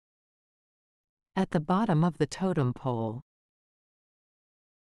at the bottom of the totem pole.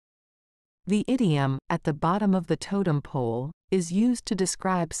 The idiom, at the bottom of the totem pole, is used to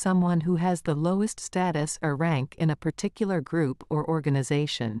describe someone who has the lowest status or rank in a particular group or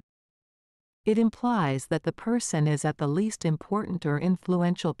organization. It implies that the person is at the least important or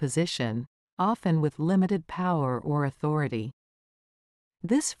influential position, often with limited power or authority.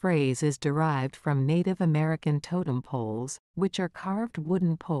 This phrase is derived from Native American totem poles, which are carved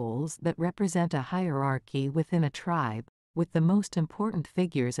wooden poles that represent a hierarchy within a tribe, with the most important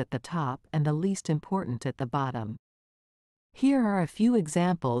figures at the top and the least important at the bottom. Here are a few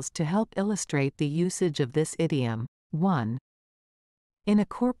examples to help illustrate the usage of this idiom. 1. In a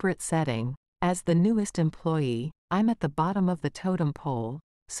corporate setting, as the newest employee, I'm at the bottom of the totem pole,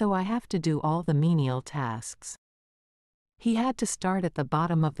 so I have to do all the menial tasks. He had to start at the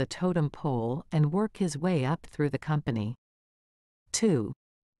bottom of the totem pole and work his way up through the company. 2.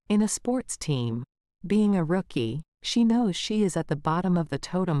 In a sports team, being a rookie, she knows she is at the bottom of the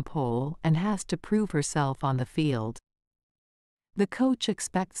totem pole and has to prove herself on the field. The coach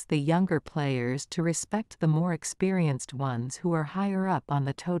expects the younger players to respect the more experienced ones who are higher up on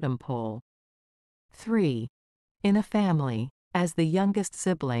the totem pole. 3. In a family, as the youngest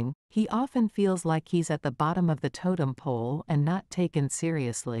sibling, he often feels like he's at the bottom of the totem pole and not taken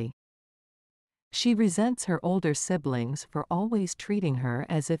seriously. She resents her older siblings for always treating her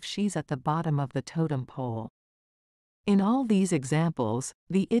as if she's at the bottom of the totem pole. In all these examples,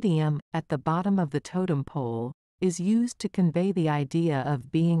 the idiom, at the bottom of the totem pole, is used to convey the idea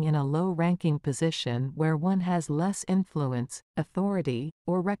of being in a low-ranking position where one has less influence, authority,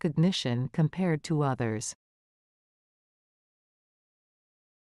 or recognition compared to others.